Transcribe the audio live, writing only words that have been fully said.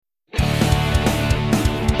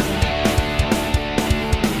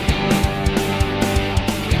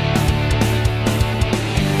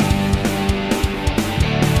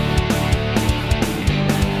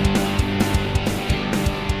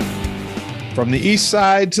From the east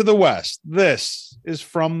side to the west, this is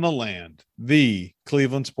From the Land, the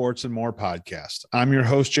Cleveland Sports and More podcast. I'm your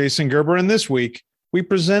host, Jason Gerber, and this week we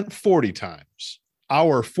present 40 times,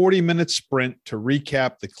 our 40-minute sprint to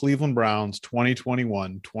recap the Cleveland Browns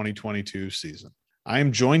 2021-2022 season. I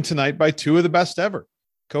am joined tonight by two of the best ever.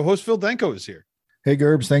 Co-host Phil Denko is here. Hey,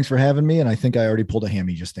 Gerbs, thanks for having me, and I think I already pulled a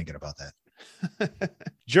hammy just thinking about that.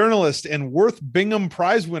 Journalist and Worth Bingham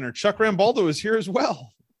Prize winner Chuck Rambaldo is here as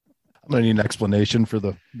well. I'm going to need an explanation for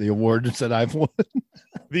the awards that I've won.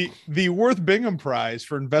 The Worth Bingham Prize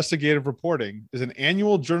for Investigative Reporting is an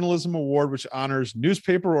annual journalism award which honors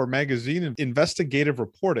newspaper or magazine investigative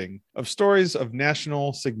reporting of stories of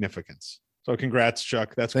national significance. So congrats,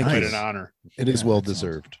 Chuck. That's quite an honor. It is well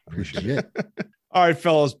deserved. Appreciate it. All right,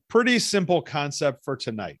 fellas, pretty simple concept for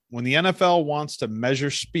tonight. When the NFL wants to measure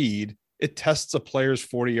speed, it tests a player's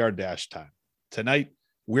 40-yard dash time. Tonight,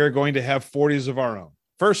 we're going to have 40s of our own.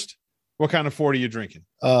 First, what kind of 40 are you drinking?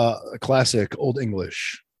 A classic Old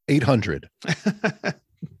English, 800.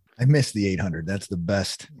 I miss the 800. That's the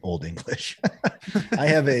best Old English. I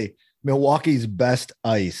have a Milwaukee's Best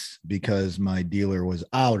Ice because my dealer was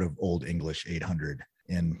out of Old English 800.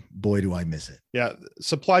 And boy, do I miss it. Yeah.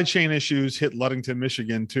 Supply chain issues hit Ludington,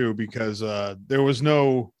 Michigan, too, because there was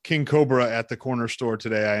no King Cobra at the corner store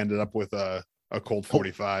today. I ended up with a Colt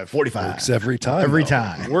 45. 45. Works every time. Every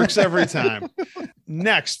time. Works every time.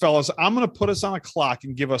 Next, fellas, I'm going to put us on a clock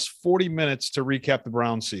and give us 40 minutes to recap the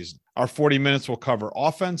Browns season. Our 40 minutes will cover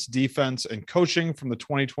offense, defense, and coaching from the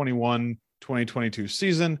 2021-2022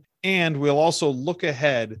 season. And we'll also look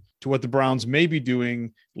ahead to what the Browns may be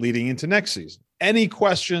doing leading into next season. Any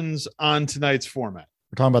questions on tonight's format?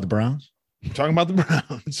 We're talking about the Browns? We're talking about the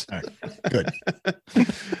Browns. All right. Good.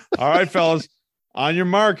 All right, fellas. On your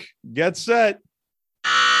mark, get set.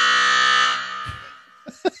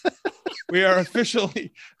 We are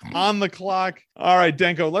officially on the clock. All right,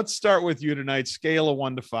 Denko, let's start with you tonight. Scale of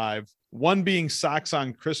 1 to 5. 1 being socks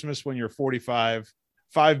on Christmas when you're 45.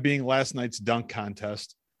 5 being last night's dunk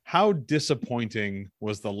contest. How disappointing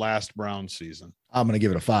was the last Browns season? I'm going to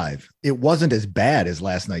give it a 5. It wasn't as bad as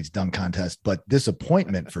last night's dunk contest, but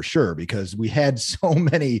disappointment for sure, because we had so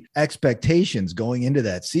many expectations going into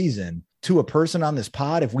that season. To a person on this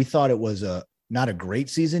pod, if we thought it was not a great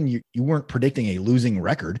season, you weren't predicting a losing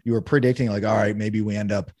record. You were predicting like, all right, maybe we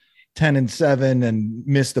end up 10-7 and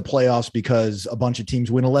miss the playoffs because a bunch of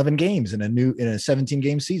teams win 11 games in a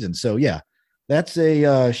 17-game season. So yeah, that's a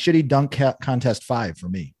shitty dunk contest 5 for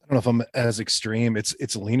me. I don't know if I'm as extreme.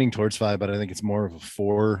 It's leaning towards 5, but I think it's more of a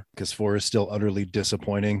 4 because 4 is still utterly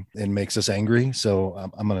disappointing and makes us angry. So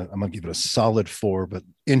I'm gonna give it a solid 4, but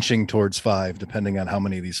inching towards 5, depending on how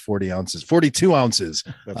many of these 42 ounces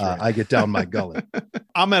right. I get down my gullet.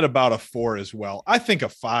 I'm at about a 4 as well. I think a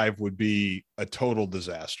 5 would be a total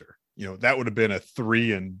disaster. You know, that would have been a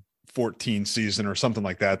 3-14 season or something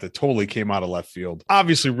like that totally came out of left field.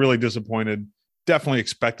 Obviously, really disappointed. Definitely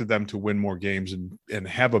expected them to win more games and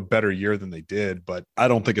have a better year than they did, but I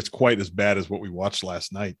don't think it's quite as bad as what we watched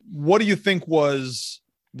last night. What do you think was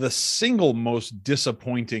the single most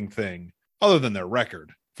disappointing thing other than their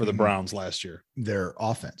record for the Browns last year? Their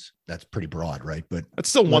offense. That's pretty broad, right? But that's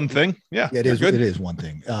still one thing. Yeah, it is. Good. It is one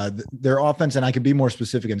thing. Their offense, and I could be more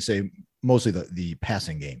specific and say mostly the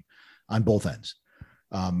passing game on both ends.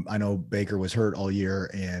 I know Baker was hurt all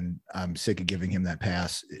year, and I'm sick of giving him that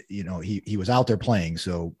pass. You know, he was out there playing,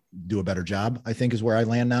 so do a better job, I think, is where I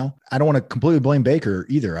land now. I don't want to completely blame Baker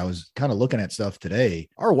either. I was kind of looking at stuff today.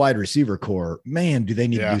 Our wide receiver core, man, do they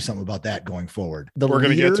need to do something about that going forward? We're going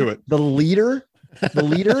to get to it. The leader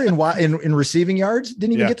in receiving yards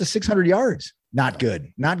didn't even get to 600 yards. Not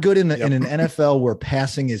good. Not good in an NFL where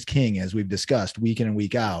passing is king, as we've discussed week in and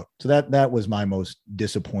week out. So that was my most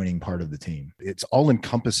disappointing part of the team. It's all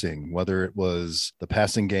encompassing, whether it was the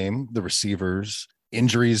passing game, the receivers,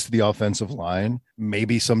 injuries to the offensive line,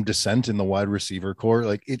 maybe some dissent in the wide receiver core.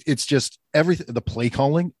 Like it's just everything, the play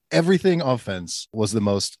calling, everything offense was the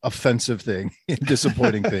most offensive thing and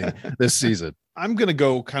disappointing thing this season. I'm going to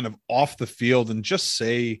go kind of off the field and just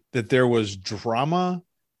say that there was drama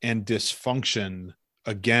and dysfunction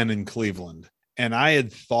again in Cleveland. And I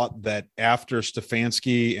had thought that after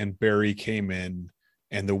Stefanski and Barry came in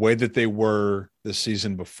and the way that they were the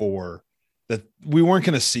season before, that we weren't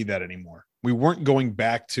going to see that anymore. We weren't going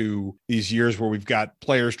back to these years where we've got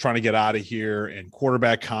players trying to get out of here and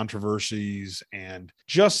quarterback controversies and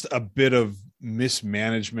just a bit of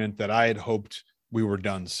mismanagement that I had hoped we were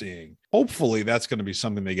done seeing. Hopefully that's going to be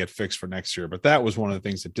something they get fixed for next year, but that was one of the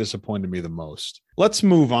things that disappointed me the most. Let's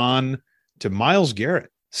move on to Myles Garrett.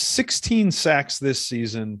 16 sacks this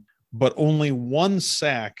season, but only 1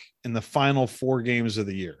 sack in the final 4 games of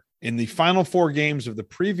the year. In the final 4 games of the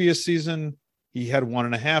previous season, he had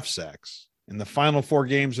 1.5 sacks. In the final 4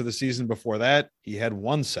 games of the season before that, he had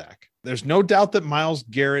 1 sack. There's no doubt that Myles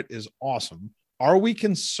Garrett is awesome. Are we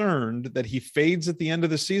concerned that he fades at the end of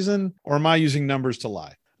the season, or am I using numbers to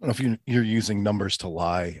lie? I don't know if you're using numbers to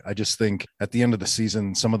lie. I just think at the end of the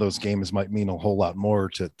season, some of those games might mean a whole lot more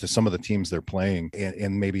to some of the teams they're playing.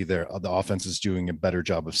 And maybe the offense is doing a better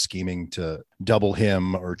job of scheming to double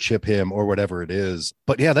him or chip him or whatever it is.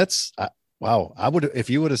 But yeah, that's wow. I would, if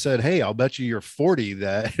you would have said, hey, I'll bet you're 40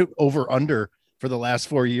 that over under for the last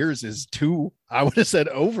 4 years is 2, I would have said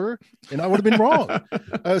over, and I would have been wrong.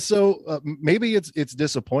 So maybe it's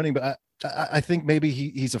disappointing, but I think maybe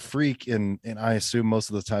he's a freak, and I assume most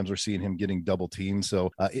of the times we're seeing him getting double teamed. So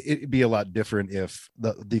it'd be a lot different if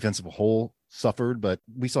the defensive whole suffered, but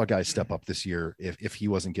we saw guys step up this year if he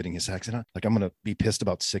wasn't getting his sacks. And I'm going to be pissed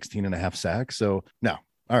about 16.5 sacks. So no.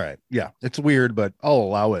 All right. Yeah, it's weird, but I'll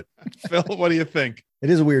allow it. Phil, what do you think? It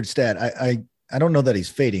is a weird stat. I don't know that he's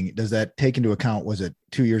fading. Does that take into account, was it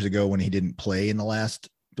 2 years ago when he didn't play in the last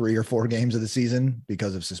 3 or 4 games of the season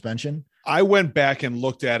because of suspension? I went back and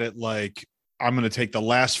looked at it like I'm going to take the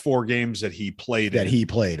last 4 games that he played.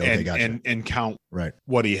 Okay, gotcha. And count right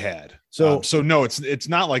what he had. So no, it's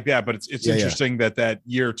not like that, but it's interesting that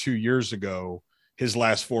year, 2 years ago, his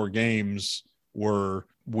last 4 games were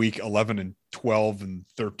week 11 and 12 and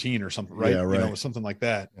 13 or something, right? Yeah, right. Something like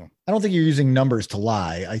that. Yeah. I don't think you're using numbers to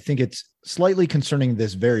lie. I think it's slightly concerning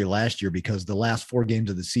this very last year because the last 4 games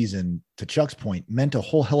of the season, to Chuck's point, meant a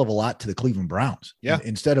whole hell of a lot to the Cleveland Browns. Yeah.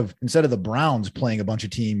 Instead of the Browns playing a bunch of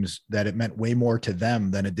teams that it meant way more to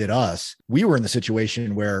them than it did us, we were in the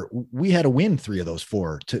situation where we had to win 3 of those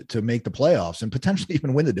 4 to make the playoffs and potentially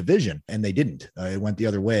even win the division. And they didn't. It went the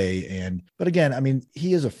other way. But again, I mean,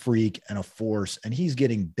 he is a freak and a force, and he's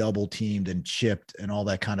getting double teamed and chipped and all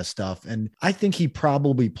that kind of stuff. And I think he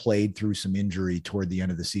probably played through some injury toward the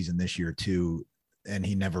end of the season this year too, and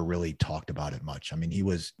he never really talked about it much. I mean,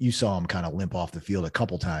 you saw him kind of limp off the field a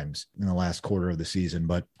couple times in the last quarter of the season,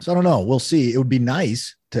 but so I don't know. We'll see. It would be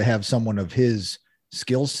nice to have someone of his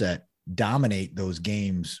skill set dominate those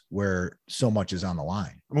games where so much is on the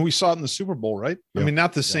line. I mean, we saw it in the Super Bowl, right? Yep. I mean,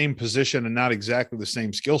 not the same position and not exactly the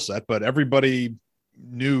same skill set, but everybody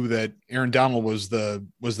knew that Aaron Donald was the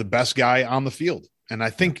best guy on the field. And I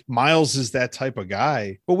think Myles is that type of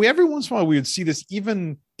guy. But every once in a while we would see this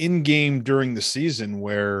even in game during the season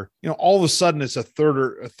where, all of a sudden it's a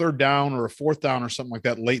third down or a 4th down or something like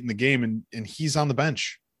that late in the game. And he's on the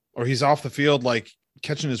bench or he's off the field, like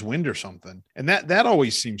catching his wind or something. And that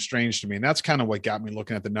always seems strange to me. And that's kind of what got me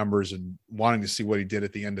looking at the numbers and wanting to see what he did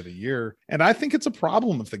at the end of the year. And I think it's a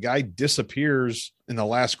problem if the guy disappears in the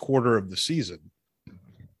last quarter of the season.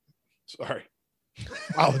 Sorry.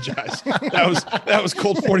 Apologize. That was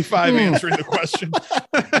Colt 45 answering the question.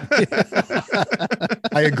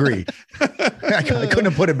 I agree. I couldn't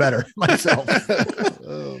have put it better myself.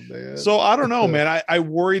 Oh man. So I don't know, man. I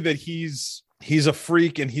worry that he's a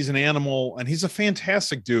freak and he's an animal and he's a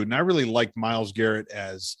fantastic dude. And I really like Myles Garrett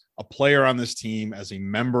as a player on this team, as a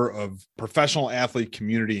member of professional athlete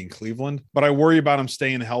community in Cleveland. But I worry about him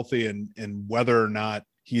staying healthy and whether or not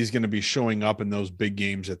he's going to be showing up in those big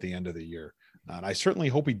games at the end of the year. And I certainly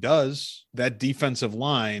hope he does. That defensive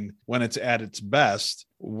line, when it's at its best,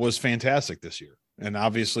 was fantastic this year. And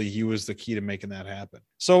obviously he was the key to making that happen.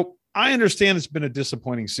 So I understand it's been a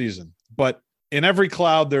disappointing season, but in every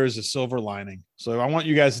cloud, there is a silver lining. So I want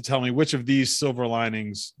you guys to tell me which of these silver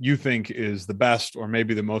linings you think is the best or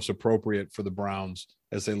maybe the most appropriate for the Browns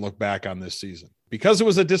as they look back on this season. Because it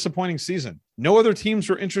was a disappointing season, no other teams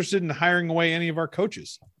were interested in hiring away any of our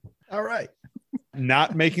coaches. All right.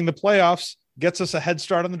 Not making the playoffs gets us a head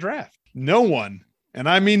start on the draft. No one, and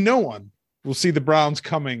I mean no one, will see the Browns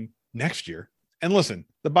coming next year. And listen,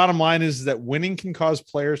 the bottom line is that winning can cause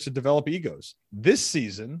players to develop egos. This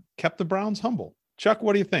season kept the Browns humble. Chuck,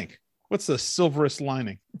 what do you think? What's the silverest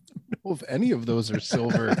lining? Well, if any of those are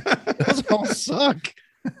silver, those all suck.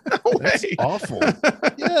 No That's way. awful.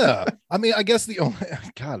 Yeah. I mean, I guess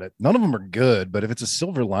none of them are good, but if it's a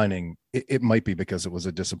silver lining, it might be because it was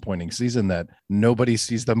a disappointing season that nobody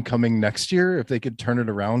sees them coming next year if they could turn it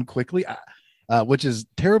around quickly, which is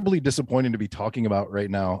terribly disappointing to be talking about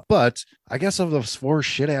right now. But I guess of those 4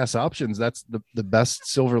 shit ass options, that's the best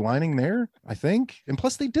silver lining there, I think. And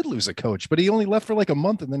plus they did lose a coach, but he only left for like a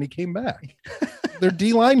month and then he came back. Their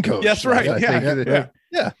D-line coach. That's right. I think.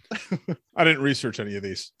 Yeah. I didn't research any of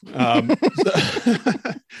these.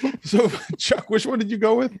 So Chuck, which one did you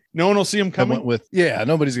go with? No one will see him coming?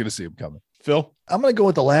 Nobody's going to see him coming. Phil? I'm going to go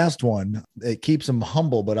with the last one. It keeps him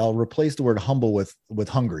humble, but I'll replace the word humble with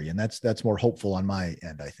hungry. And that's more hopeful on my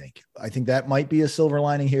end, I think. I think that might be a silver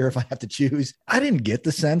lining here if I have to choose. I didn't get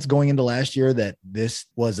the sense going into last year that this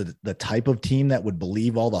was the type of team that would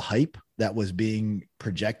believe all the hype that was being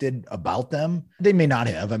projected about them. They may not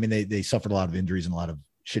have. I mean, they suffered a lot of injuries and a lot of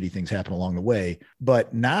shitty things happen along the way.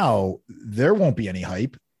 But now there won't be any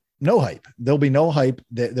hype. No hype. There'll be no hype.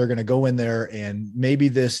 They're going to go in there, and maybe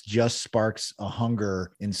this just sparks a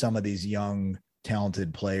hunger in some of these young,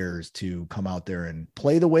 talented players to come out there and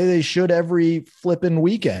play the way they should every flipping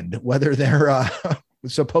weekend, whether they're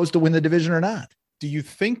supposed to win the division or not. Do you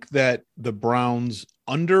think that the Browns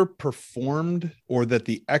underperformed or that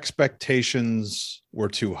the expectations were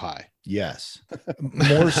too high? Yes.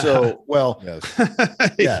 More so. Well,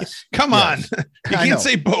 yes. Come on. You can't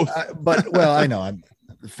say both. I know I'm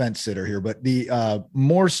the fence sitter here, but the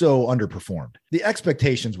more so underperformed. The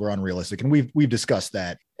expectations were unrealistic. And we've discussed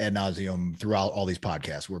that ad nauseum throughout all these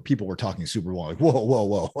podcasts where people were talking Super Bowl, like,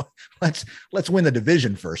 whoa. Let's win the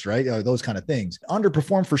division first, right? Those kind of things.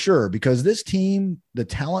 Underperformed for sure, because this team, the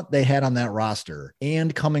talent they had on that roster,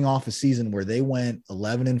 and coming off a season where they went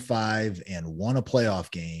 11-5 and won a playoff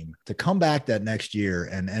game, to come back that next year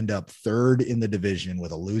and end up third in the division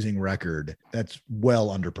with a losing record, that's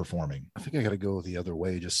well underperforming. I think I got to go the other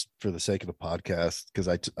way just for the sake of the podcast, because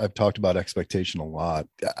I've talked about expectation a lot.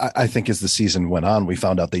 I think as the season went on, we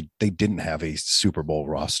found out they didn't have a Super Bowl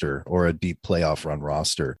roster or a deep playoff run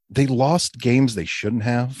roster. They lost games they shouldn't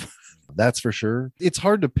have. That's for sure. It's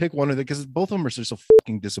hard to pick one of them because both of them are so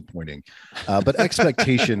fucking disappointing. But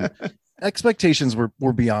expectations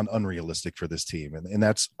were beyond unrealistic for this team. And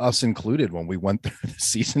that's us included. When we went through the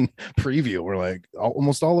season preview, we're like,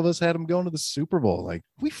 almost all of us had them going to the Super Bowl. Like,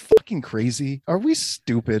 we fucking crazy? Are we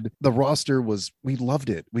stupid? The roster we loved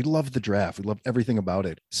it. We loved the draft. We loved everything about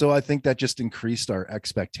it. So I think that just increased our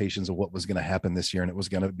expectations of what was going to happen this year. And it was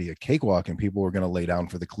going to be a cakewalk and people were going to lay down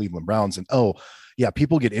for the Cleveland Browns. And yeah,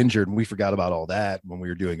 people get injured, and we forgot about all that when we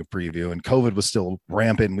were doing a preview, and COVID was still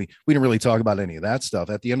rampant. We didn't really talk about any of that stuff.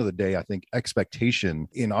 At the end of the day, I think expectation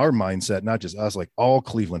in our mindset, not just us, like all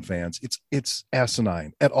Cleveland fans, it's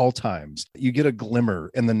asinine at all times. You get a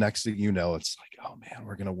glimmer, and the next thing you know, it's like, oh man,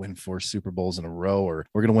 we're going to win 4 Super Bowls in a row, or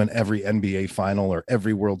we're going to win every NBA final or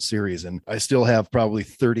every World Series. And I still have probably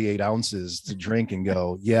 38 ounces to drink and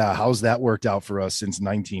go, yeah, how's that worked out for us since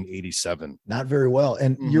 1987? Not very well.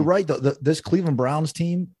 And you're right, though. This Cleveland Browns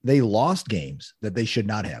team, they lost games that they should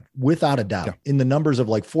not have, without a doubt. Yeah. In the numbers of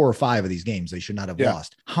like 4 or 5 of these games, they should not have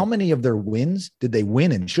lost. How many of their wins did they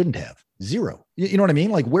win and shouldn't have? 0. You know what I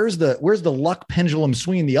mean? Like, where's the luck pendulum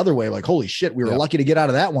swinging the other way? Like, holy shit, we were lucky to get out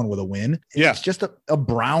of that one with a win. It's just a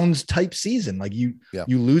Browns type season. Like you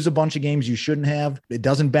lose a bunch of games you shouldn't have. It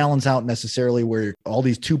doesn't balance out necessarily where all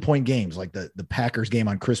these 2-point games, like the Packers game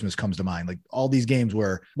on Christmas comes to mind. Like all these games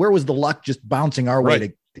where was the luck just bouncing our way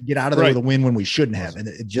to get out of there with a win when we shouldn't have? And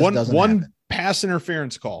it just doesn't happen. Pass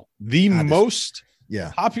interference call, the most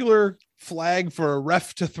popular flag for a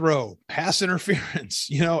ref to throw, pass interference,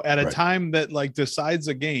 at a time that like decides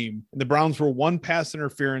a game. And the Browns were 1 pass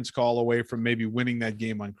interference call away from maybe winning that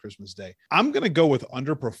game on Christmas Day. I'm going to go with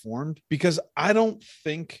underperformed because I don't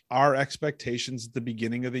think our expectations at the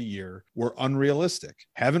beginning of the year were unrealistic.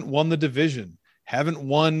 Haven't won the division. Haven't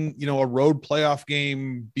won, a road playoff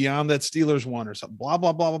game beyond that Steelers one or something, blah,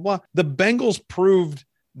 blah, blah, blah, blah. The Bengals proved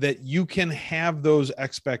that you can have those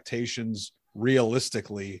expectations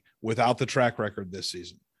realistically without the track record this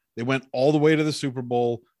season. They went all the way to the Super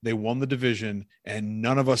Bowl. They won the division, and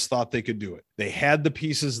none of us thought they could do it. They had the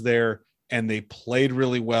pieces there, and they played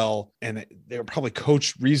really well, and they were probably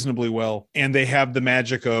coached reasonably well. And they have the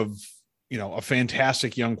magic of, a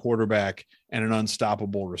fantastic young quarterback and an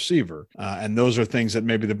unstoppable receiver. And those are things that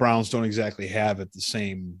maybe the Browns don't exactly have at the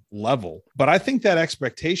same level. But I think that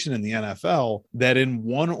expectation in the NFL that in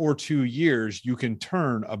 1 or 2 years, you can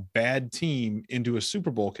turn a bad team into a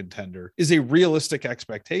Super Bowl contender is a realistic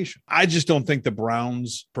expectation. I just don't think the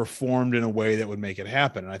Browns performed in a way that would make it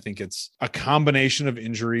happen. And I think it's a combination of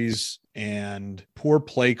injuries and poor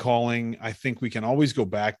play calling. I think we can always go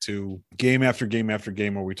back to game after game after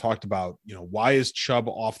game where we talked about, why is Chubb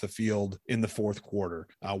off the field in the fourth quarter?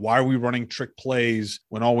 Why are we running trick plays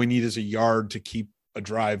when all we need is a yard to keep a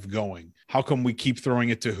drive going? How come we keep throwing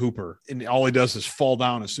it to Hooper and all he does is fall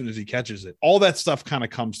down as soon as he catches it? All that stuff kind of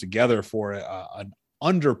comes together for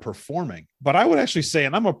underperforming. But I would actually say,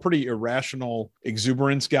 and I'm a pretty irrational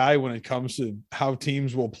exuberance guy when it comes to how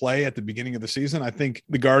teams will play at the beginning of the season. I think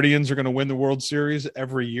the Guardians are going to win the World Series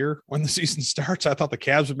every year when the season starts. I thought the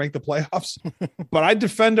Cavs would make the playoffs, but I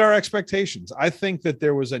defend our expectations. I think that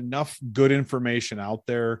there was enough good information out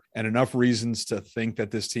there and enough reasons to think that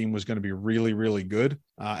this team was going to be really, really good.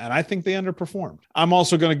 And I think they underperformed. I'm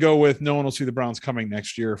also going to go with no one will see the Browns coming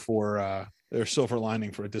next year for their silver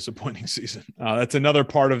lining for a disappointing season. That's another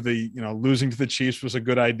part of the, losing to the Chiefs was a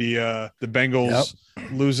good idea. The Bengals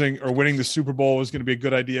losing or winning the Super Bowl was going to be a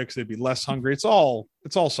good idea because they'd be less hungry. It's all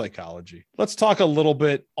psychology. Let's talk a little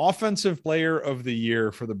bit offensive player of the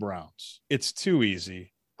year for the Browns. It's too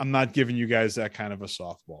easy. I'm not giving you guys that kind of a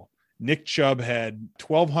softball. Nick Chubb had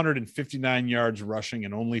 1,259 yards rushing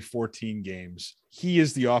in only 14 games. He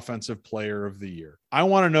is the offensive player of the year. I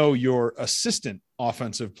want to know your assistant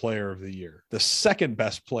offensive player of the year, the second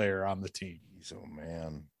best player on the team. Oh,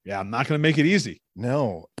 man. Yeah, I'm not going to make it easy.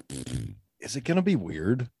 No. Is it going to be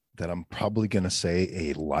weird that I'm probably going to say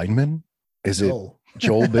a lineman? Is it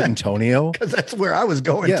Joel Bitonio? Because that's where I was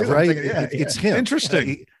going. Yeah, too. right. Thinking, It's him.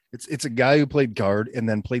 Interesting. It's a guy who played guard and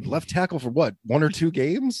then played left tackle for what, 1 or 2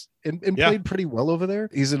 games and played pretty well over there.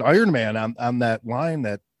 He's an Iron Man on that line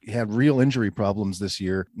that had real injury problems this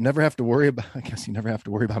year. Never have to worry about, I guess you never have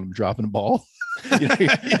to worry about him dropping a ball. You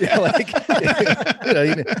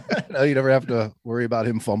never have to worry about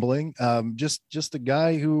him fumbling. Just a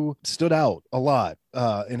guy who stood out a lot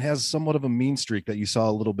and has somewhat of a mean streak that you saw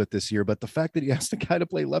a little bit this year. But the fact that he asked the guy to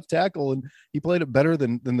play left tackle and he played it better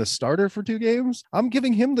than the starter for 2 games, I'm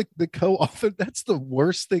giving him the co-offense. That's the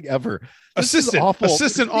worst thing ever. Assistant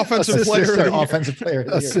offensive player.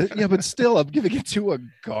 Yeah, but still, I'm giving it to a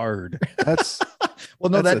guard. That's well,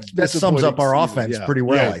 no, that sums up our offense pretty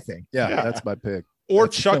well, I think. Yeah, that's my pick. Or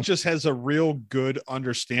Chuck just has a real good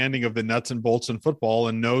understanding of the nuts and bolts in football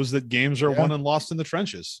and knows that games are won and lost in the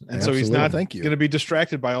trenches. And so he's not going to be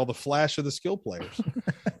distracted by all the flash of the skill players.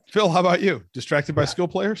 Phil, how about you? Distracted by skill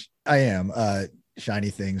players? I am.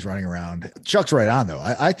 Shiny things running around. Chuck's right on, though.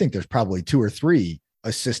 I think there's probably 2 or 3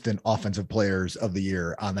 assistant offensive players of the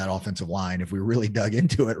year on that offensive line if we really dug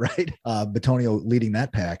into it, right? Bitonio leading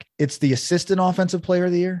that pack. It's the assistant offensive player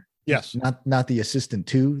of the year. Yes. Not the assistant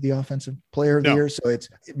to the offensive player of the year. So it's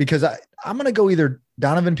because I'm going to go either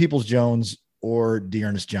Donovan Peoples-Jones or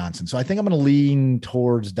D'Ernest Johnson. So I think I'm going to lean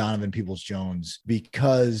towards Donovan Peoples-Jones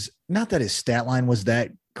because not that his stat line was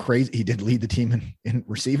that crazy. He did lead the team in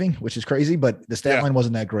receiving, which is crazy, but the stat line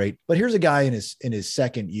wasn't that great. But here's a guy in his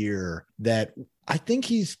second year that I think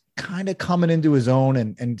he's kind of coming into his own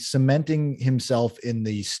and cementing himself in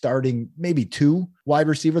the starting maybe 2 wide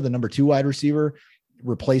receiver, the number 2 wide receiver,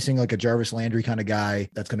 replacing like a Jarvis Landry kind of guy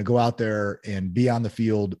that's going to go out there and be on the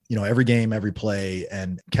field, every game, every play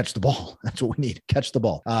and catch the ball. That's what we need. Catch the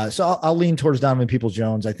ball. So I'll lean towards Donovan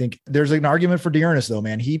Peoples-Jones. I think there's an argument for D'Ernest though,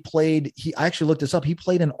 man. I actually looked this up. He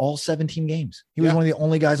played in all 17 games. He was one of the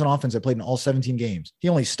only guys on offense that played in all 17 games. He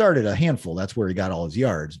only started a handful. That's where he got all his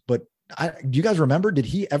yards. But do you guys remember, did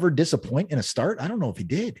he ever disappoint in a start? I don't know if he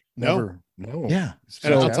did. No. Yeah.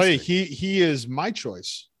 So I'll tell you, he is my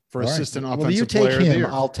choice for assistant offensive player of the year.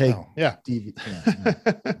 I'll take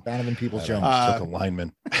Donovan Peoples-Jones. Took a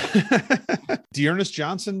lineman. D'Ernest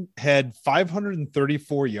Johnson had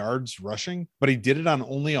 534 yards rushing, but he did it on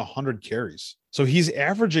only 100 carries. So he's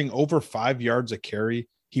averaging over 5 yards a carry.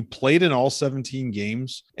 He played in all 17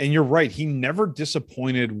 games. And you're right. He never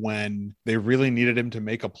disappointed when they really needed him to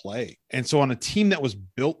make a play. And so on a team that was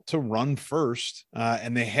built to run first,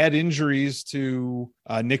 and they had injuries to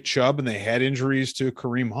Nick Chubb and they had injuries to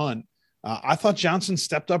Kareem Hunt, I thought Johnson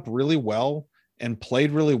stepped up really well and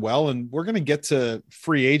played really well. And we're going to get to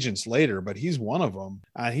free agents later, but he's one of them.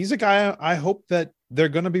 He's a guy I hope that they're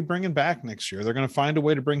going to be bringing back next year. They're going to find a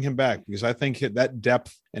way to bring him back because I think that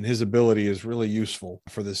depth and his ability is really useful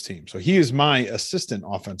for this team. So he is my assistant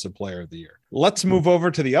offensive player of the year. Let's move over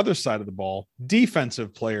to the other side of the ball.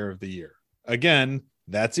 Defensive player of the year. Again,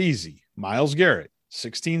 that's easy. Myles Garrett,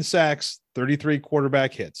 16 sacks, 33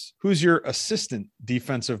 quarterback hits. Who's your assistant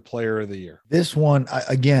defensive player of the year? This one,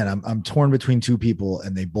 I'm torn between 2 people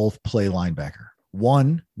and they both play linebacker.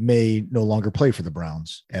 One may no longer play for the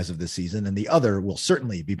Browns as of this season, and the other will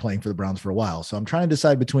certainly be playing for the Browns for a while. So I'm trying to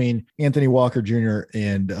decide between Anthony Walker Jr.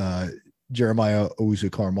 and Jeremiah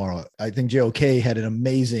Owusu-Koramoah. I think JOK had an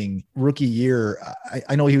amazing rookie year.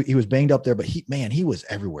 I know he was banged up there, but he was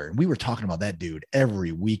everywhere. And we were talking about that dude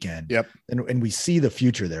every weekend. Yep. And we see the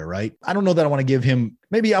future there, right? I don't know that I want to give him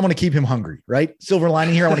maybe I'm going to keep him hungry, right? Silver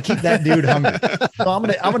lining here. I want to keep that dude hungry. So I'm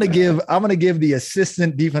going to give the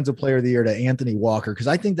assistant defensive player of the year to Anthony Walker. Cause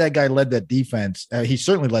I think that guy led that defense. He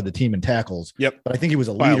certainly led the team in tackles. Yep. But I think he was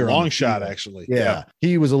a By leader. a long shot, actually. Yeah.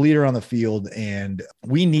 He was a leader on the field, and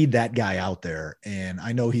we need that guy out there. And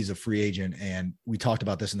I know he's a free agent, and we talked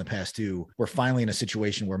about this in the past too. We're finally in a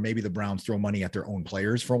situation where maybe the Browns throw money at their own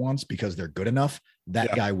players for once because they're good enough.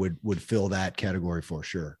 That guy would fill that category for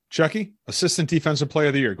sure. Chucky, assistant defensive player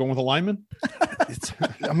of the year, going with a lineman.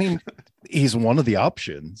 He's one of the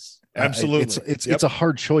options. Absolutely. It's a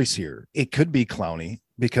hard choice here. It could be Clowney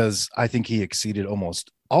because I think he exceeded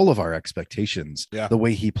almost all of our expectations. Yeah. The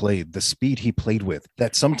way he played, the speed he played with,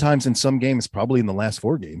 that sometimes in some games, probably in the last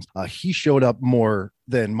 4 games, he showed up more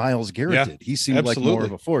than Myles Garrett did. He seemed like more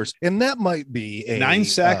of a force. And that might be 9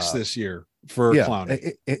 sacks this year for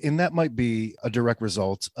Clowney. And that might be a direct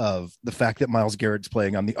result of the fact that Myles Garrett's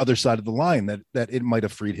playing on the other side of the line, that it might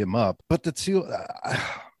have freed him up. But the two,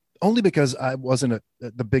 only because I wasn't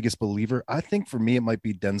the biggest believer. I think for me, it might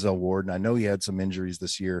be Denzel Ward. And I know he had some injuries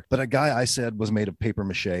this year, but a guy I said was made of paper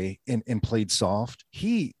mache and played soft.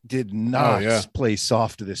 He did not play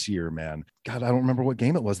soft this year, man. God, I don't remember what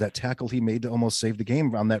game it was. That tackle he made to almost save the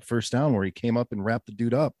game on that first down where he came up and wrapped the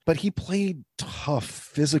dude up. But he played tough,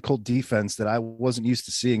 physical defense that I wasn't used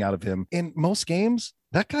to seeing out of him. In most games,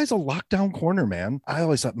 that guy's a lockdown corner, man. I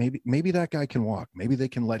always thought maybe that guy can walk. Maybe they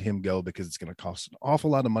can let him go because it's going to cost an awful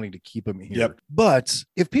lot of money to keep him here. Yep. But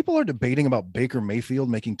if people are debating about Baker Mayfield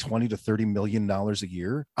making $20 to $30 million a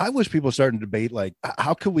year, I wish people started to debate, like,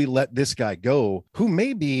 how could we let this guy go who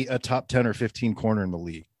may be a top 10 or 15 corner in the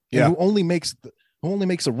league? Yeah. Who only makes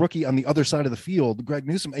a rookie on the other side of the field, Greg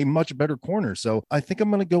Newsome, a much better corner. So I think I'm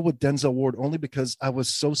going to go with Denzel Ward only because I was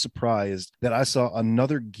so surprised that I saw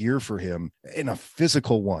another gear for him in a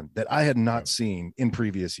physical one that I had not seen in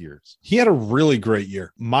previous years. He had a really great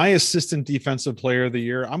year. My assistant defensive player of the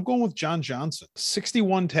year, I'm going with John Johnson.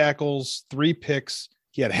 61 tackles, 3 picks.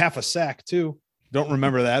 He had half a sack too. Don't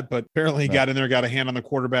remember that, but apparently he got in there, got a hand on the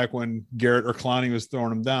quarterback when Garrett or Clowney was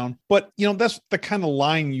throwing him down. But, that's the kind of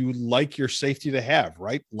line you like your safety to have,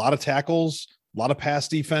 right? A lot of tackles, a lot of pass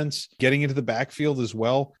defense, getting into the backfield as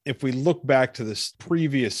well. If we look back to this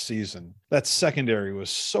previous season, that secondary was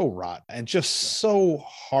so rotten and just so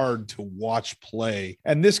hard to watch play.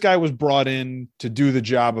 And this guy was brought in to do the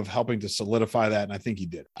job of helping to solidify that. And I think he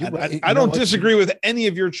did. I don't disagree with any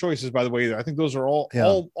of your choices, by the way, either. I think those are all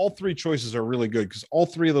 3 choices are really good because all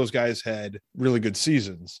 3 of those guys had really good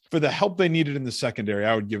seasons. For the help they needed in the secondary,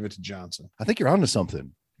 I would give it to Johnson. I think you're onto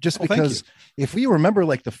something. Just because if we remember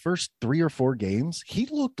like the first 3 or 4 games, he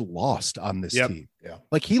looked lost on this team. Yeah.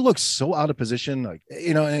 Like he looked so out of position,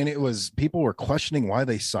 and it was, people were questioning why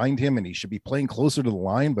they signed him and he should be playing closer to the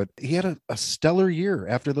line, but he had a stellar year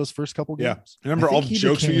after those first couple games. Remember all the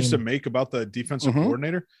jokes we used to make about the defensive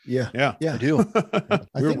coordinator? Yeah. I do.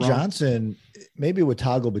 I think Johnson, maybe it would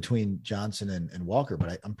toggle between Johnson and Walker,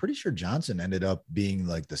 but I'm pretty sure Johnson ended up being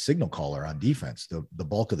like the signal caller on defense, the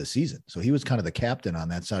bulk of the season. So he was kind of the captain on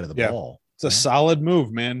that side of the ball. It's a solid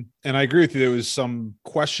move, man. And I agree with you. There was some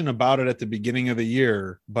question about it at the beginning of the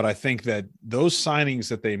year, but I think that those signings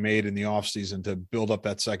that they made in the offseason to build up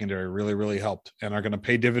that secondary really, really helped and are going to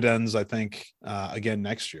pay dividends, I think, again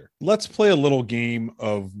next year. Let's play a little game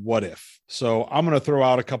of what if. So I'm going to throw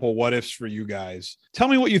out a couple what ifs for you guys. Tell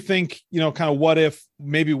me what you think, kind of what if,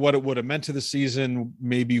 maybe what it would have meant to the season,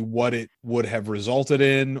 maybe what it would have resulted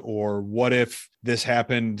in, or what if this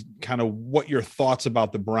happened, kind of what your thoughts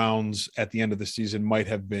about the Browns at the end of the season might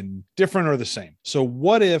have been different or the same. So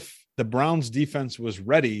what if the Browns defense was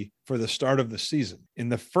ready for the start of the season? In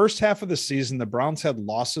the first half of the season, the Browns had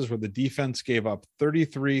losses where the defense gave up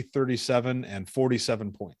 33, 37, and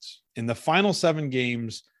 47 points. In the final 7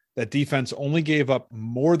 games, that defense only gave up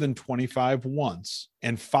more than 25 once,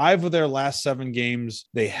 and 5 of their last 7 games,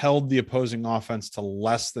 they held the opposing offense to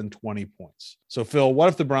less than 20 points. So, Phil, what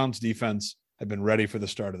if the Browns defense had been ready for the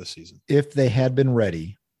start of the season? If they had been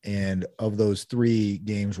ready, and of those 3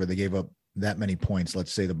 games where they gave up that many points,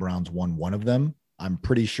 let's say the Browns won one of them, I'm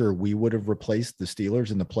pretty sure we would have replaced the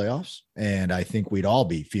Steelers in the playoffs. And I think we'd all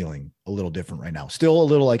be feeling a little different right now. Still a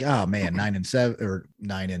little like, 9-7 or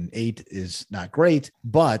 9-8 is not great,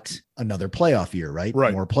 but another playoff year, right?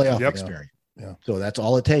 Right. More playoff experience. Yeah. So that's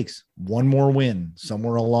all it takes. One more win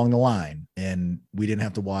somewhere along the line, and we didn't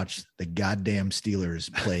have to watch the goddamn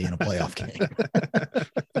Steelers play in a playoff game.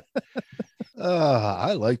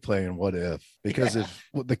 I like playing what if, because if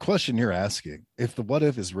the question you're asking, if the what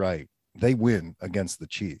if is right, they win against the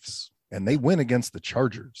Chiefs and they win against the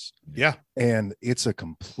Chargers. Yeah. And it's a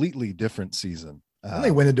completely different season. And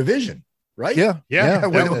they win a division, right? Yeah. They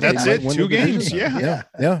That's might it. win 2 the division games. then.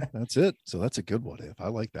 Yeah. That's it. So that's a good what if. I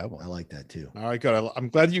like that I one. like that too. All right, good. I'm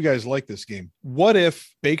glad you guys like this game. What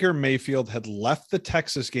if Baker Mayfield had left the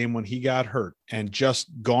Texas game when he got hurt and just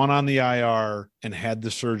gone on the IR and had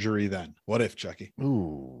the surgery then? What if, Chucky?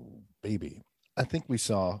 Ooh, baby. I think we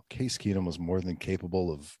saw Case Keenum was more than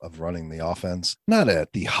capable of running the offense, not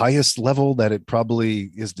at the highest level that it probably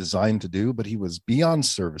is designed to do, but he was beyond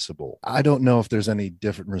serviceable. I don't know if there's any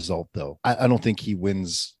different result though. I don't think he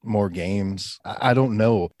wins more games. I don't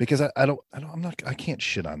know because I can't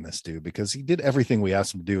shit on this dude because he did everything we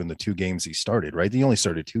asked him to do in the 2 games he started, right? He only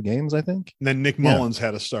started 2 games, I think. And then Nick Mullins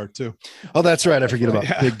had a start too. Oh, that's right. I forget about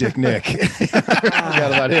Big Dick Nick. I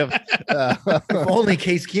forgot about him. If only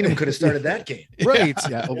Case Keenum could have started that game. Right.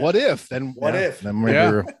 Yeah. What if? Then What if? Then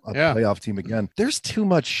we're a playoff team again. There's too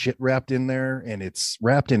much shit wrapped in there, and it's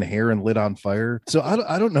wrapped in hair and lit on fire. So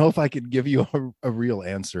I don't know if I could give you a real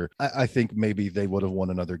answer. I think maybe they would have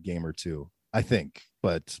won another game or 2. I think,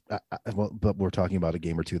 but we're talking about a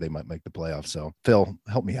game or 2. They might make the playoffs. So Phil,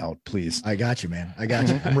 help me out, please. I got you, man. I got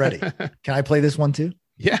you. I'm ready. Can I play this one too?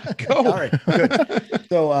 Yeah, go. All right, good.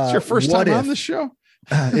 So it's your first time on the show.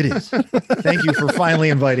 It is. Thank you for finally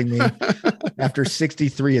inviting me. After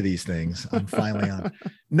 63 of these things, I'm finally on.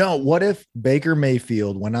 No, what if Baker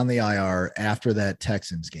Mayfield went on the IR after that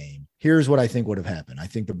Texans game? Here's what I think would have happened. I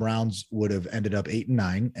think the Browns would have ended up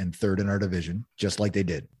 8-9 and 3rd in our division, just like they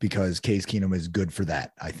did, because Case Keenum is good for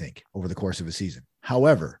that, I think, over the course of a season.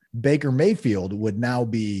 However, Baker Mayfield would now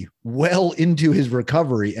be well into his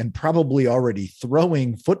recovery and probably already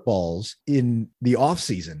throwing footballs in the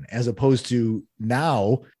offseason, as opposed to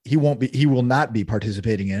now he will not be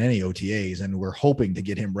participating in any OTAs, and we're hoping to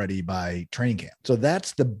get him ready by training camp. So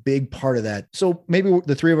that's the big part of that. So maybe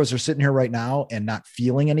the 3 of us are sitting here right now and not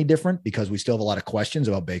feeling any different because we still have a lot of questions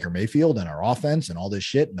about Baker Mayfield and our offense and all this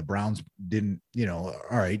shit. And the Browns didn't, all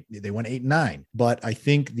right, they went 8-9, but I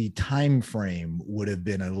think the time frame would have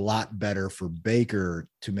been a lot better for Baker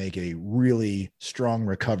to make a really strong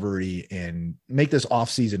recovery and make this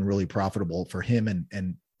offseason really profitable for him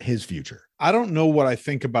and his future. I don't know what I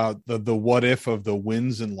think about the what if of the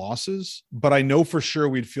wins and losses, but I know for sure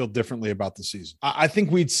we'd feel differently about the season. I think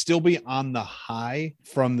we'd still be on the high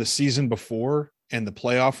from the season before and the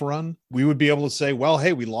playoff run. We would be able to say, well,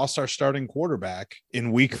 hey, we lost our starting quarterback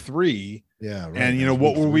in week 3. Yeah. Right. And,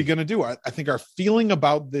 what were we going to do? I think our feeling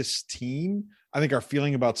about this team, I think our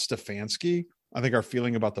feeling about Stefanski, I think our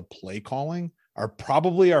feeling about the play calling,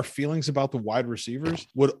 our feelings about the wide receivers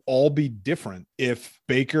would all be different if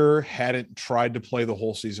Baker hadn't tried to play the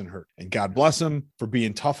whole season hurt. And God bless him for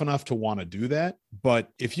being tough enough to want to do that. But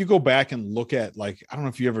if you go back and look at, I don't know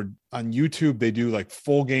if you ever on YouTube, they do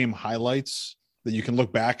full game highlights that you can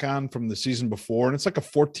look back on from the season before. And it's like a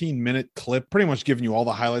 14-minute clip, pretty much giving you all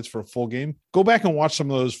the highlights for a full game. Go back and watch some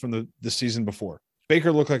of those from the season before.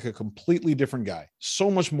 Baker looked like a completely different guy, so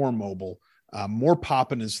much more mobile. More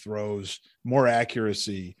pop in his throws, more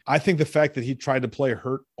accuracy. I think the fact that he tried to play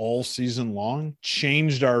hurt all season long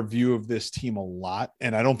changed our view of this team a lot.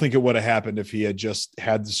 And I don't think it would have happened if he had just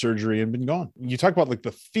had the surgery and been gone. You talk about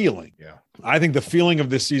the feeling. Yeah. I think the feeling of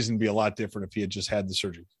this season would be a lot different if he had just had the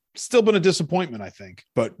surgery. Still been a disappointment, I think,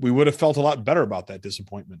 but we would have felt a lot better about that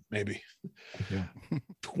disappointment, maybe. Yeah.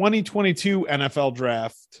 2022 NFL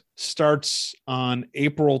draft starts on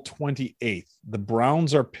April 28th. The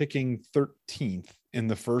Browns are picking 13th in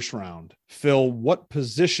the first round. Phil, what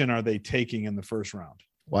position are they taking in the first round?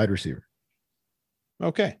 Wide receiver.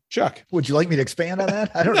 Okay, Chuck. Would you like me to expand on that?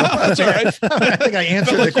 I don't know. That's all right. I think I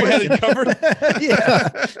answered the you had question. it covered. Yeah.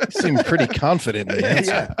 You seem pretty confident in the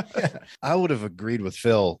answer. Yeah. I would have agreed with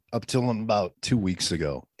Phil up till about 2 weeks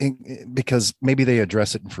ago because maybe they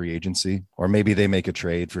address it in free agency or maybe they make a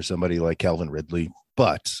trade for somebody like Calvin Ridley.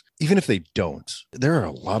 But even if they don't, there are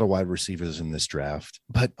a lot of wide receivers in this draft.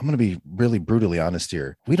 But I'm going to be really brutally honest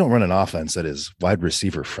here. We don't run an offense that is wide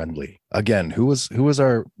receiver friendly. Again, who was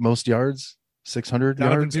our most yards? 600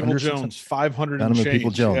 Donovan yards. People-Jones, 500 Donovan and change.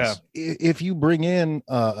 People-Jones. Yeah. If you bring in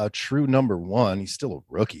a true number 1, he's still a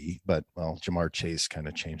rookie, but Jamar Chase kind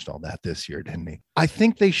of changed all that this year, didn't he? I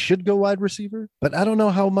think they should go wide receiver, but I don't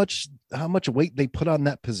know how much weight they put on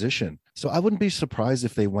that position. So I wouldn't be surprised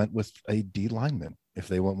if they went with a D lineman, if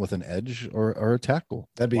they went with an edge or a tackle.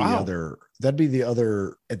 That'd be the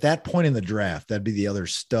other at that point in the draft. That'd be the other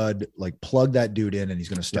stud, plug that dude in and he's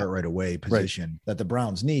going to start right away position that the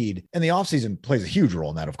Browns need. And the offseason plays a huge role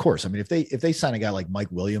in that, of course. I mean, if they sign a guy like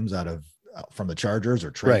Mike Williams out of from the Chargers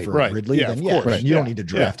or trade for Ridley, then you don't need to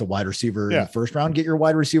draft a wide receiver in the first round. Get your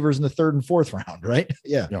wide receivers in the 3rd and 4th round, right?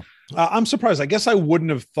 Yeah. I'm surprised. I guess I wouldn't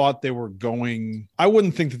have thought they were going. I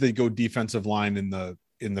wouldn't think that they'd go defensive line in the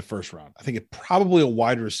in the first round. I think it probably a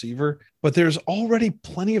wide receiver, but there's already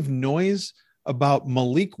plenty of noise about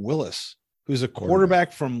Malik Willis, who's a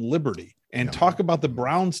quarterback from Liberty. And talk about the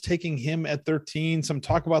Browns taking him at 13. Some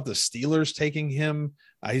talk about the Steelers taking him.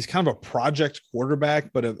 He's kind of a project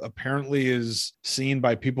quarterback, but apparently is seen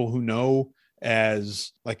by people who know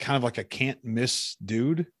as like kind of like a can't miss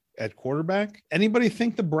dude at quarterback. Anybody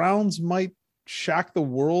think the Browns might shock the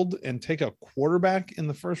world and take a quarterback in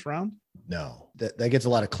the first round? No, that gets a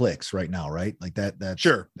lot of clicks right now, right? Like that's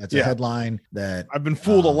sure. That's a headline that I've been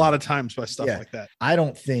fooled a lot of times by stuff like that. I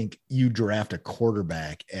don't think you draft a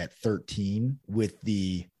quarterback at 13 with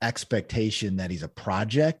the expectation that he's a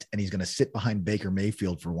project and he's going to sit behind Baker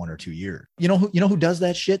Mayfield for 1 or 2 years. You know who does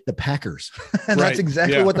that shit? The Packers. And that's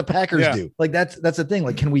exactly what the Packers do. Like that's the thing.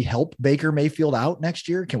 Like, can we help Baker Mayfield out next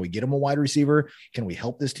year? Can we get him a wide receiver? Can we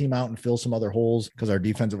help this team out and fill some other holes? Because our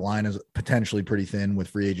defensive line is potentially pretty thin with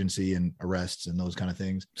free agency and arrests and those kind of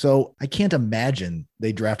things. So I can't imagine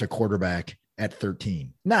they draft a quarterback at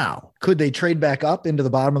 13. Now, could they trade back up into the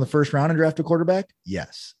bottom of the first round and draft a quarterback?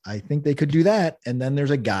 Yes, I think they could do that. And then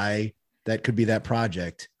there's a guy that could be that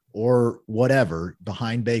project or whatever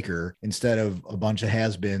behind Baker instead of a bunch of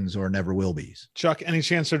has-beens or never will be's. Chuck, any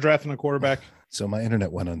chance they're drafting a quarterback? So my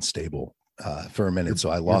internet went unstable for a minute. So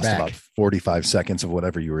I lost about 45 seconds of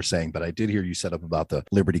whatever you were saying, but I did hear you set up about the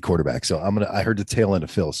Liberty quarterback. So I heard the tail end of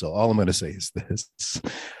Phil. So all I'm going to say is this.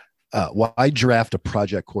 Why draft a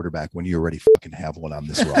project quarterback when you already fucking have one on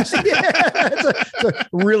this roster? That's a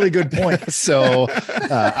really good point. So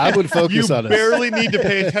I would focus on it. You barely need to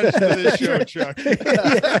pay attention to this show, Chuck.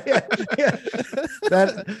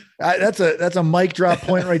 That's a mic drop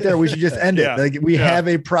point right there. We should just end it. Like we have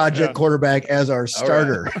a project quarterback as our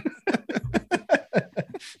starter.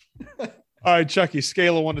 All right, Chucky,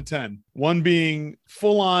 scale of 1 to 10. 1 being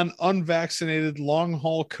full-on unvaccinated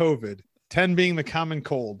long-haul COVID. 10 being the common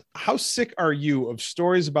cold. How sick are you of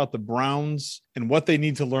stories about the Browns and what they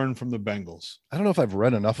need to learn from the Bengals? I don't know if I've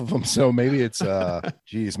read enough of them. So maybe it's,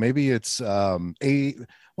 maybe it's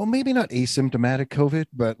maybe not asymptomatic COVID,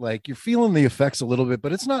 but like you're feeling the effects a little bit,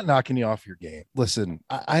 but it's not knocking you off your game. Listen,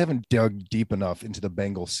 I haven't dug deep enough into the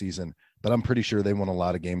Bengals season, but I'm pretty sure they won a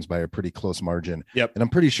lot of games by a pretty close margin. Yep. And I'm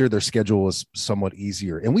pretty sure their schedule was somewhat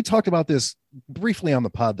easier. And we talked about this briefly on the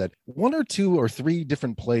pod that 1 or 2 or 3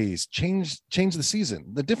 different plays change the season.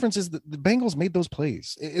 The difference is that the Bengals made those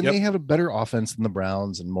plays and they have a better offense than the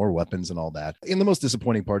Browns and more weapons and all that. And the most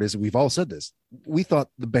disappointing part is that we've all said this. We thought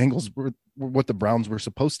the Bengals were what the Browns were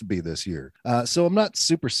supposed to be this year. So I'm not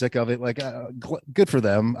super sick of it. Like good for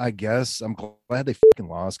them, I guess. I'm glad they fucking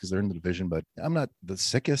lost because they're in the division, but I'm not the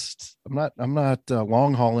sickest. I'm not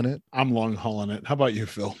long hauling it. I'm long hauling it. How about you,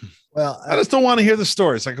 Phil? Well, I just don't want to hear the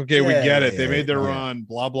story. It's like, okay, we get it. They made their run,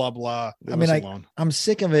 blah, blah, blah. I'm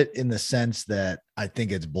sick of it in the sense that I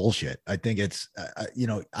think it's bullshit. I think it's,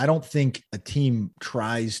 I don't think a team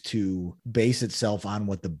tries to base itself on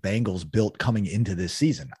what the Bengals built coming into this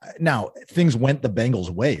season. Now, things went the Bengals'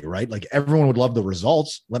 way, right? Like everyone would love the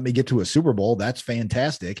results. Let me get to a Super Bowl. That's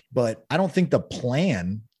fantastic. But I don't think the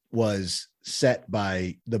plan was set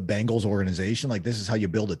by the Bengals organization. Like, this is how you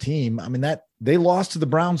build a team. I mean, that they lost to the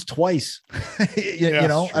Browns twice. you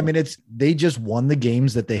know, I mean, they just won the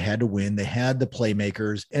games that they had to win. They had the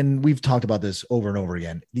playmakers, and we've talked about this over and over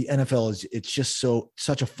again. The NFL it's just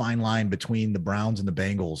such a fine line between the Browns and the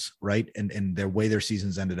Bengals, right? And their way their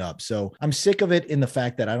seasons ended up. So I'm sick of it in the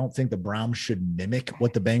fact that I don't think the Browns should mimic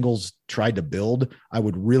what the Bengals tried to build. I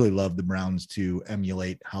would really love the Browns to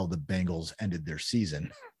emulate how the Bengals ended their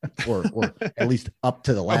season. or at least up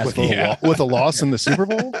to the last with a loss in the Super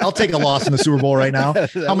Bowl. I'll take a loss in the Super Bowl right now.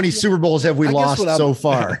 How many Super Bowls have we lost so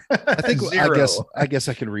far? I think I guess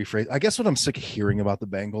I can rephrase. I guess what I'm sick of hearing about the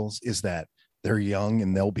Bengals is that they're young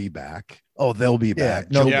and they'll be back. Oh, they'll be back.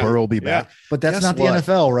 Joe Burrow will be back. But that's not the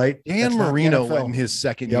NFL, right? Dan Marino went in his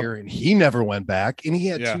second year and he never went back. And he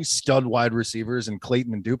had 2 stud wide receivers in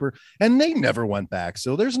Clayton and Duper, and they never went back.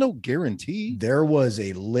 So there's no guarantee. There was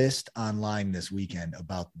a list online this weekend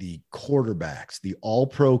about the quarterbacks, the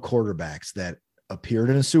all-pro quarterbacks that appeared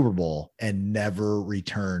in a Super Bowl and never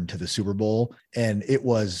returned to the Super Bowl. And it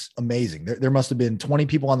was amazing. There must have been 20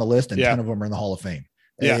 people on the list and 10 of them are in the Hall of Fame.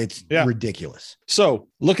 It's ridiculous. So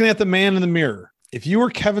looking at the man in the mirror, if you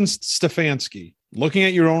were Kevin Stefanski looking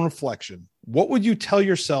at your own reflection, what would you tell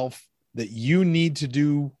yourself that you need to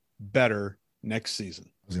do better next season?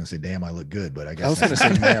 I was going to say, damn, I look good, but I guess I was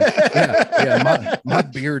going to say, damn, my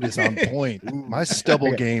beard is on point. My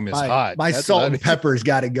stubble game is hot. My salt and pepper's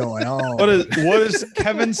got it going on. What does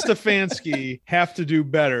Kevin Stefanski have to do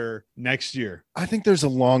better next year? I think there's a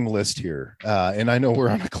long list here, and I know we're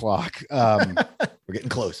on the clock. We're getting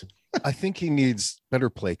close. I think he needs better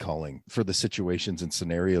play calling for the situations and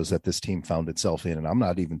scenarios that this team found itself in. And I'm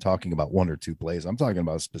not even talking about one or two plays. I'm talking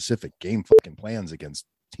about specific game fucking plans against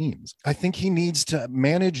teams. I think he needs to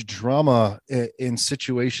manage drama in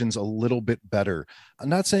situations a little bit better. I'm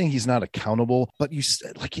not saying he's not accountable, but you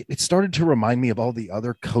like it started to remind me of all the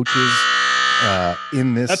other coaches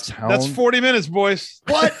in this town. That's 40 minutes, boys.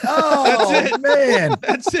 What? Oh, that's it, man.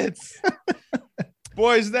 That's it.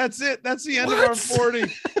 Boys, that's it. That's the end of our 40.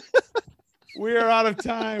 We are out of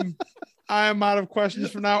time. I am out of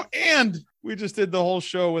questions for now. And we just did the whole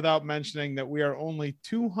show without mentioning that we are only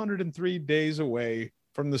 203 days away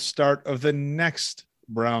from the start of the next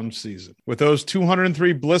Browns season. With those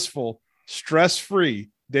 203 blissful, stress-free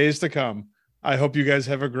days to come, I hope you guys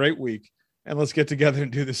have a great week. And let's get together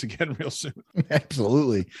and do this again real soon.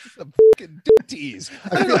 Absolutely. Tease.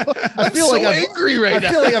 I feel like I'm angry right now.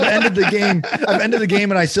 I feel like I've ended the game. I've ended the game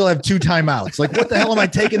and I still have 2 timeouts. Like, what the hell am I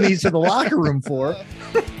taking these to the locker room for?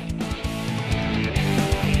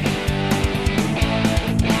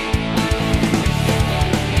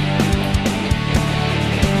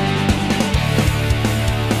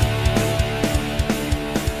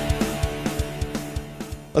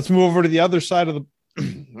 Let's move over to the other side of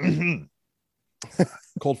the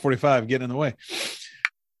Cold 45 getting in the way.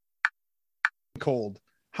 Cold.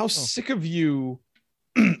 How sick of you?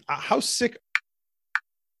 How sick?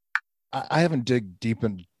 I haven't dug deep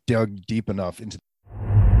enough into.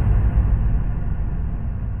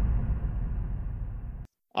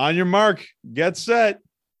 On your mark, get set.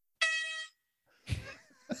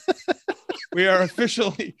 We are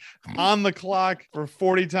officially on the clock for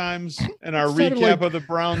 40 times in our recap of the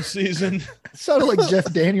Browns season. It sounded like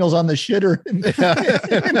Jeff Daniels on the shitter.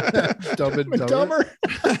 Dumb and Dumber.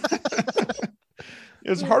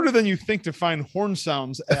 It's harder than you think to find horn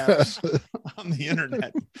sounds apps on the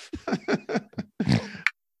internet.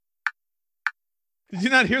 Did you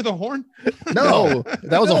not hear the horn? No,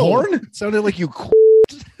 that was a horn. It sounded like you.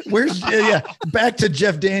 Where's back to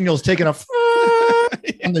Jeff Daniels taking a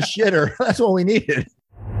on the shitter. That's what we needed.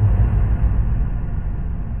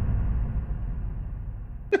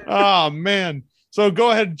 Oh man. So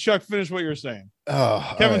go ahead, Chuck, finish what you're saying.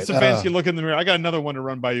 Kevin Stefanski, look in the mirror. I got another one to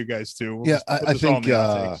run by you guys too. I think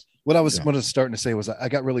what I was starting to say was I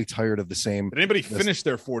got really tired of the same. Did anybody finish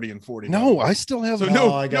their 40 and 40? No, I still have no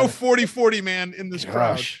 40-40 man in this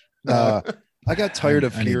crowd. I got tired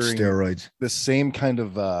of hearing steroids. The same kind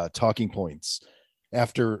of talking points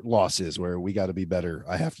after losses where we got to be better.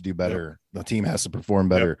 I have to do better. Yep. The team has to perform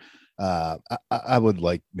better. Yep. I would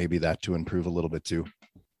like maybe that to improve a little bit too.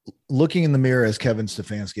 Looking in the mirror as Kevin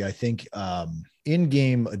Stefanski, I think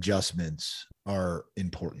in-game adjustments are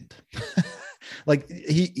important. Like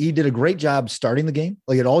he did a great job starting the game.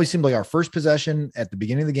 Like it always seemed like our first possession at the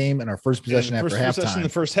beginning of the game and our first possession after halftime in the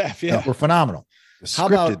first half, were phenomenal. How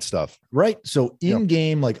about stuff? Right. So in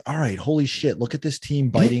game, like, all right, holy shit, look at this team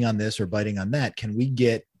biting on this or biting on that. Can we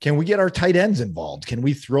get our tight ends involved? Can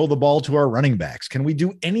we throw the ball to our running backs? Can we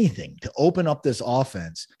do anything to open up this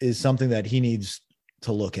offense is something that he needs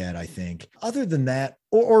to look at, I think. Other than that,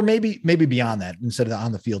 or maybe beyond that, instead of the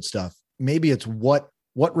on the field stuff, maybe it's what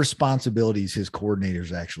responsibilities his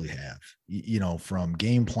coordinators actually have, from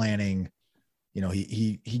game planning.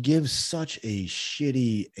 He gives such a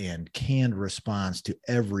shitty and canned response to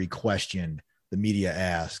every question the media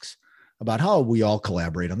asks about how we all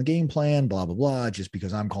collaborate on the game plan, blah, blah, blah. Just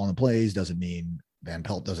because I'm calling the plays doesn't mean Van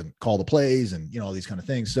Pelt doesn't call the plays and, all these kind of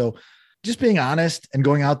things. So just being honest and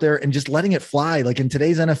going out there and just letting it fly. Like in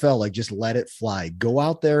today's NFL, like just let it fly, go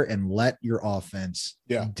out there and let your offense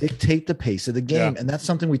dictate the pace of the game. And that's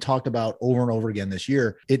something we talked about over and over again this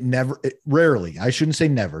year. It rarely, I shouldn't say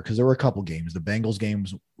never, because there were a couple games. The Bengals game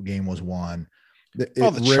was one. The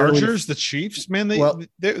Chargers, the Chiefs, man, they showed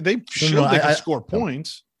they could score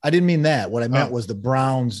points. I didn't mean that. What I meant was the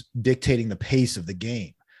Browns dictating the pace of the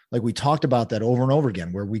game. Like we talked about that over and over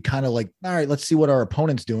again, where we kind of like, all right, let's see what our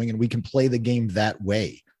opponent's doing. And we can play the game that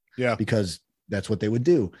way. Yeah. Because that's what they would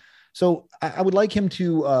do. So I would like him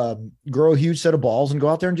to grow a huge set of balls and go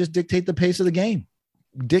out there and just dictate the pace of the game.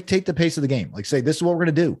 Dictate the pace of the game. Like say, this is what we're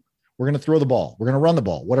going to do. We're going to throw the ball. We're going to run the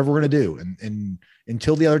ball, whatever we're going to do. And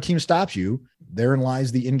until the other team stops you, therein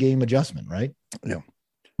lies the in-game adjustment, right? Yeah.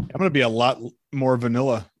 I'm going to be a lot more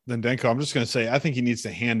vanilla than Denko. I'm just going to say, I think he needs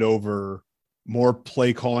to hand over more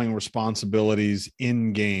play calling responsibilities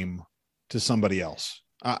in game to somebody else.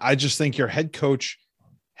 I just think your head coach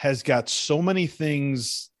has got so many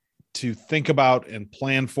things to think about and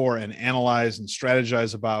plan for and analyze and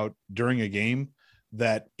strategize about during a game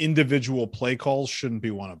that individual play calls shouldn't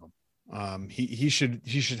be one of them. He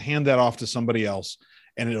should hand that off to somebody else,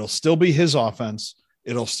 and it'll still be his offense,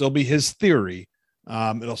 It'll still be his theory.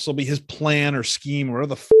 It'll still be his plan or scheme, or whatever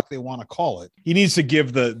the fuck they want to call it. He needs to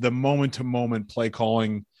give the moment to moment play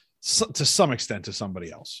calling to some extent to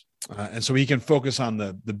somebody else. And so he can focus on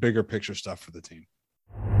the bigger picture stuff for the team.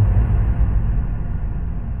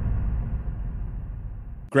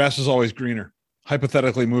 Grass is always greener.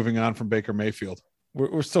 Hypothetically moving on from Baker Mayfield.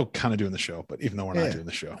 We're still kind of doing the show, but even though we're not doing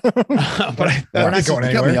the show, but we're not going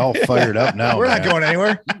anywhere. Got me all fired up now. We're not going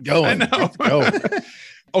anywhere. Going. Go.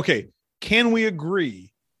 Okay. Can we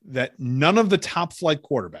agree that none of the top flight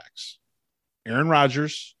quarterbacks, Aaron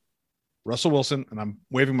Rodgers, Russell Wilson, and I'm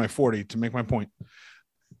waving my 40 to make my point,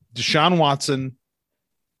 Deshaun Watson,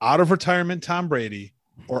 out of retirement Tom Brady,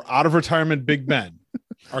 or out of retirement Big Ben,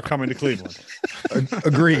 are coming to Cleveland?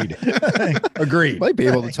 Agreed. Agreed. Might be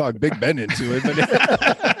able to talk Big Ben into it,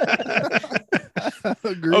 but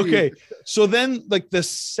agreed. Okay. So then, like, the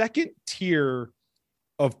second tier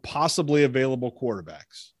of possibly available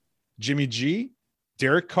quarterbacks, Jimmy G,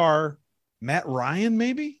 Derek Carr, Matt Ryan,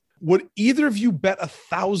 maybe? Would either of you bet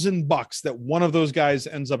 $1,000 that one of those guys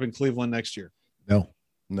ends up in Cleveland next year?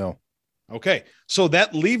 No. Okay. So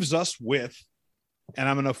that leaves us with, and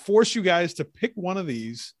I'm going to force you guys to pick one of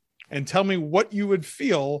these and tell me what you would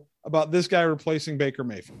feel about this guy replacing Baker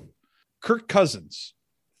Mayfield. Kirk Cousins,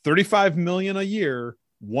 $35 million a year,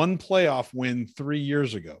 one playoff win 3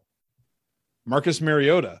 years ago. Marcus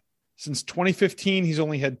Mariota, since 2015, he's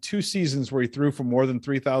only had 2 seasons where he threw for more than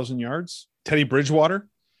 3,000 yards. Teddy Bridgewater,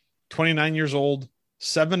 29 years old,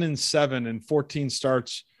 7-7 and 14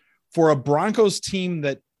 starts for a Broncos team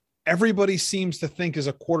that everybody seems to think is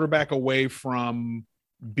a quarterback away from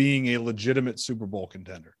being a legitimate Super Bowl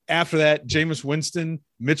contender. After that, Jameis Winston,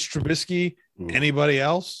 Mitch Trubisky, anybody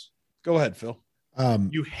else? Go ahead, Phil.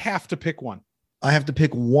 You have to pick one. I have to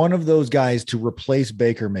pick one of those guys to replace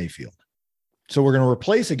Baker Mayfield. So we're going to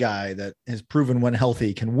replace a guy that has proven when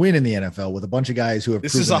healthy can win in the NFL with a bunch of guys who have.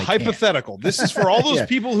 This is a hypothetical. This is for all those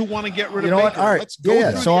people who want to get rid of Baker. What? All right. Let's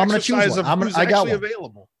go So I'm going to choose one. I got one.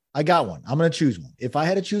 Available. I got one. I'm going to choose one. If I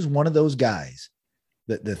had to choose one of those guys,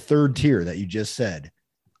 the third tier that you just said,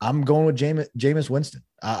 I'm going with Jameis Winston.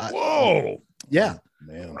 Whoa. Yeah.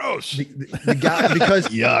 Man. Gross. The guy, because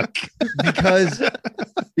yuck.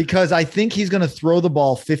 Because I think he's going to throw the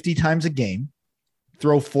ball 50 times a game,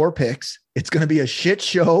 throw 4 picks. It's going to be a shit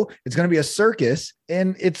show. It's going to be a circus,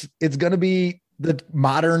 and it's going to be the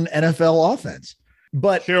modern NFL offense.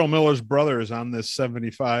 But Cheryl Miller's brother is on this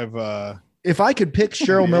 75. If I could pick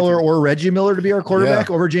Cheryl Miller or Reggie Miller to be our quarterback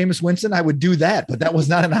over Jameis Winston, I would do that, but that was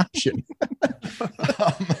not an option.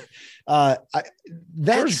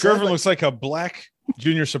 George Gervin looks like a black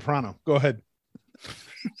junior soprano. Go ahead.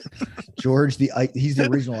 George, he's the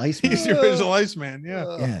original Iceman. He's the original Iceman.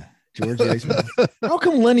 Yeah. Yeah. George the Iceman. How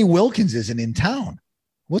come Lenny Wilkins isn't in town?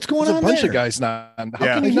 What's going on? A bunch there? of guys not. How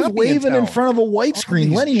come he's waving in front of a white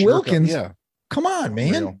screen? Lenny Wilkins. Yeah. Come on,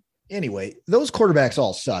 man. Real. Anyway, those quarterbacks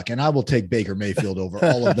all suck, and I will take Baker Mayfield over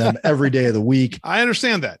all of them every day of the week. I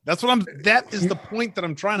understand that. That is the point that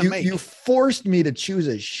I'm trying to make. You forced me to choose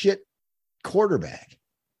a shit quarterback.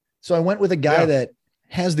 So I went with a guy that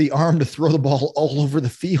has the arm to throw the ball all over the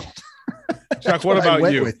field. Chuck, what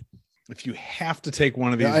about you? If you have to take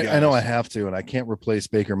one of these guys. I know I have to, and I can't replace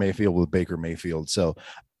Baker Mayfield with Baker Mayfield. So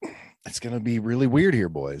it's going to be really weird here,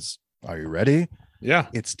 boys. Are you ready? Yeah.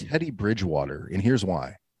 It's Teddy Bridgewater, and here's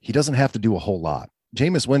why. He doesn't have to do a whole lot.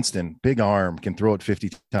 Jameis Winston, big arm, can throw it 50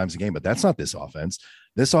 times a game, but that's not this offense.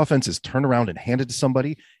 This offense is turn around and hand it to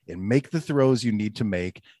somebody and make the throws you need to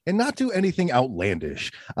make and not do anything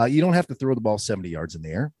outlandish. You don't have to throw the ball 70 yards in the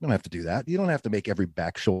air. You don't have to do that. You don't have to make every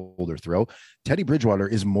back shoulder throw. Teddy Bridgewater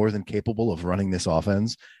is more than capable of running this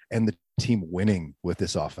offense and the team winning with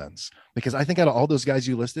this offense. Because I think out of all those guys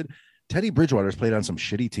you listed, Teddy Bridgewater's played on some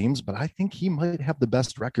shitty teams, but I think he might have the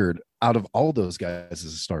best record out of all those guys as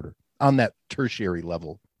a starter on that tertiary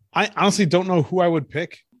level. I honestly don't know who I would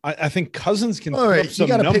pick. I think Cousins can. All right, you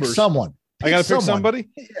got to pick someone. I got to pick somebody.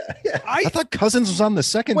 Yeah. I thought Cousins was on the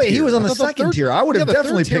second. Wait, tier. he was on the second tier. I would have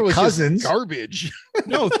definitely picked Cousins. Garbage.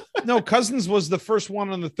 No, Cousins was the first one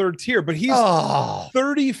on the third tier, but he's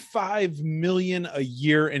 $35 million a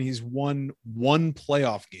year, and he's won one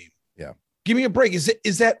playoff game. Yeah, give me a break.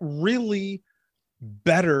 Is that really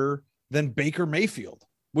better than Baker Mayfield?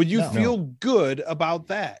 Would you feel good about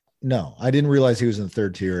that? No, I didn't realize he was in the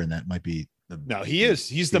third tier, and that might be. No, he is.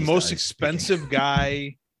 He's the most expensive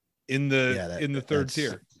guy in the third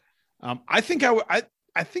tier. I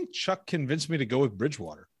think Chuck convinced me to go with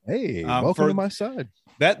Bridgewater. Hey, welcome to my side.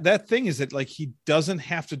 That thing is that, like, he doesn't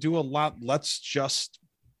have to do a lot. Let's just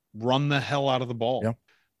run the hell out of the ball. Yeah.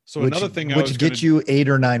 So another thing, which gets you 8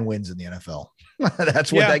 or 9 wins in the NFL.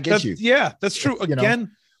 That's what that gets you. Yeah, that's true. You know?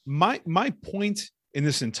 Again, my point in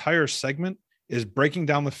this entire segment is breaking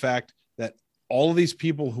down the fact that all of these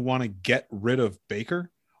people who want to get rid of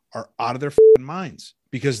Baker are out of their minds,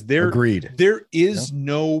 because there is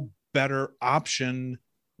no better option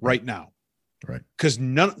right now. Right. Because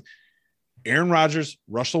Aaron Rodgers,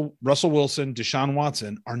 Russell Wilson, Deshaun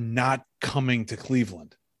Watson are not coming to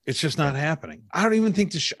Cleveland. It's just not happening. I don't even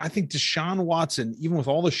think I think Deshaun Watson, even with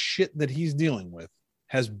all the shit that he's dealing with,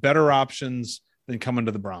 has better options than coming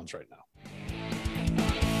to the Browns right now.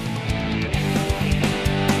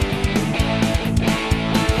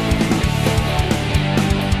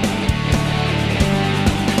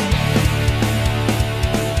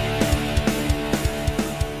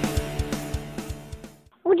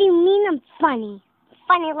 What do you mean I'm funny?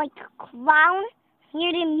 Funny like a clown?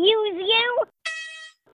 Here to amuse you?